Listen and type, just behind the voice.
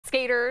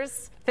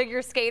skaters,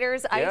 figure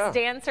skaters, ice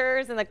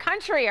dancers in the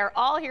country are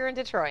all here in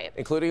Detroit.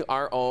 Including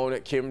our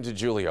own Kim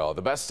DeGiulio.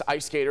 The best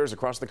ice skaters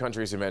across the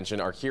country, as you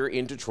mentioned, are here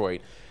in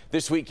Detroit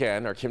this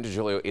weekend. Our Kim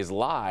DeGiulio is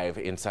live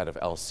inside of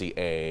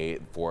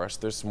LCA for us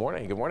this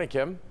morning. Good morning,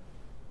 Kim.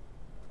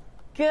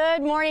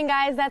 Good morning,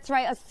 guys. That's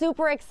right. A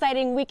super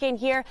exciting weekend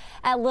here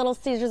at Little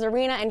Caesars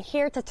Arena. And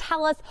here to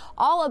tell us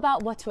all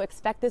about what to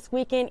expect this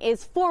weekend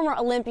is former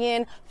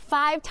Olympian,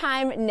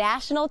 five-time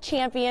national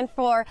champion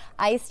for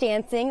ice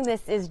dancing.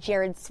 This is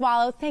Jared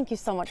Swallow. Thank you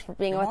so much for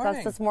being with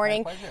us this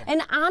morning.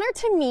 An honor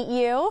to meet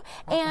you.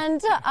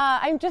 And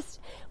I'm just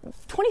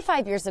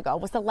 25 years ago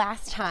was the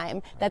last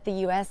time that the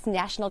U.S.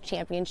 National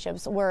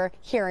Championships were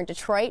here in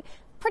Detroit.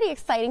 Pretty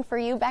exciting for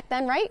you back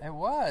then, right? It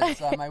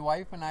was. My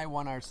wife and I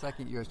won our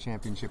second U.S.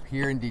 championship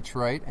here in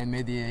Detroit and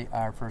made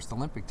our first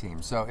Olympic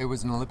team. So it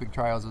was an Olympic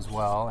trials as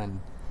well, and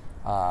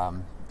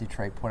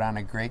Detroit put on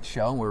a great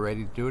show, and we're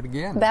ready to do it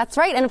again. That's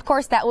right, and of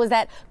course that was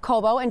at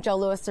Cobo and Joe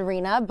Louis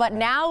Arena, but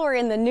now we're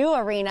in the new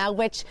arena,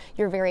 which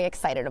you're very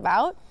excited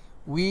about.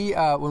 We,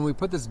 when we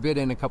put this bid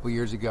in a couple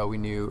years ago, we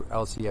knew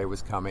LCA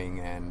was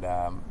coming, and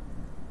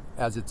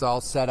as it's all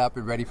set up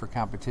and ready for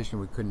competition,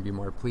 we couldn't be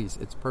more pleased.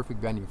 It's a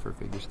perfect venue for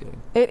figure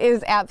skating. It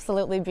is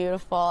absolutely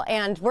beautiful,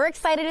 and we're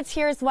excited it's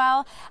here as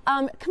well.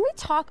 Can we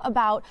talk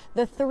about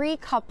the three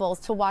couples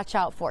to watch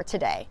out for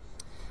today?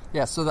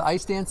 Yeah, so the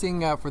ice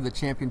dancing for the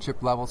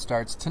championship level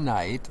starts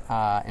tonight,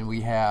 and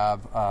we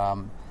have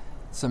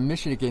some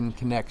Michigan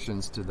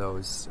connections to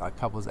those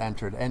couples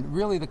entered. And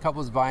really the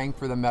couples vying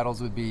for the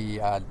medals would be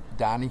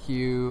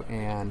Donahue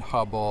and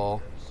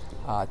Hubble,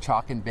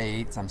 Chalk and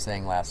Bates, I'm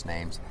saying last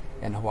names,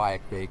 and Hawaiiak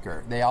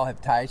Baker. They all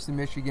have ties to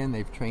Michigan.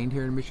 They've trained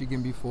here in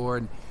Michigan before,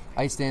 and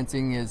ice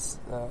dancing is,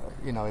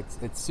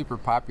 it's super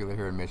popular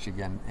here in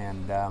Michigan.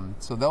 And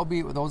so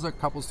those are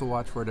couples to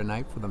watch for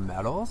tonight for the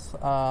medals.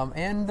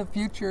 And the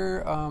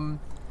future,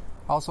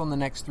 also in the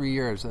next 3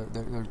 years,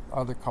 there are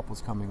other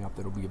couples coming up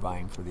that will be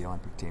vying for the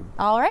Olympic team.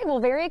 All right,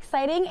 well, very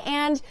exciting.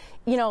 And,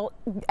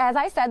 as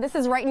I said, this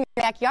is right in your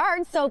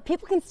backyard, so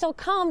people can still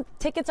come.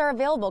 Tickets are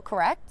available,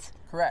 correct?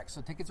 Correct.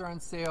 So tickets are on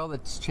sale.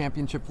 It's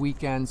championship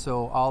weekend,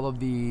 so all of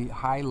the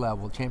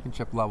high-level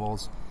championship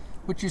levels,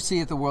 which you see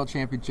at the World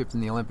Championships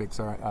and the Olympics,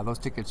 those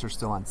tickets are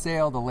still on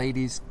sale. The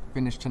ladies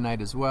finish tonight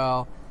as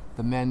well.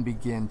 The men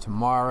begin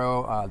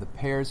tomorrow. The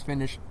pairs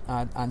finish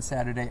on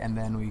Saturday, and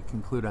then we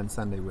conclude on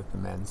Sunday with the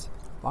men's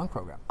long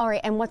program. All right,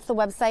 and what's the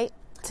website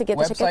to get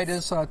the tickets? Website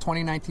is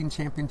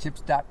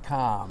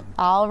 2019championships.com.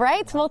 All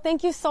right. Well,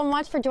 thank you so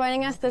much for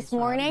joining us this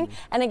morning.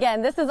 And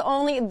again, this is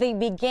only the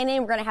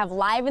beginning. We're going to have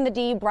Live in the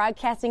D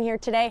broadcasting here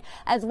today,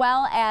 as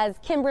well as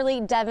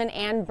Kimberly, Devin,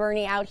 and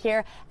Bernie out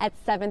here at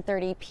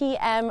 7:30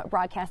 p.m.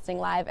 broadcasting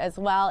live as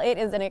well. It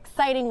is an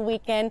exciting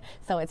weekend,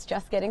 so it's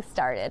just getting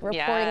started.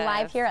 Reporting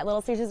live here at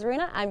Little Caesars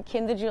Arena, I'm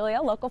Kim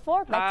DeGiulio, Local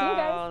 4. Back to you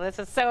guys. Oh, this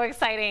is so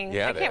exciting.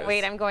 Yeah, I can't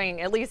wait. I'm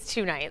going at least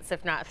 2 nights,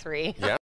 if not 3. Yeah.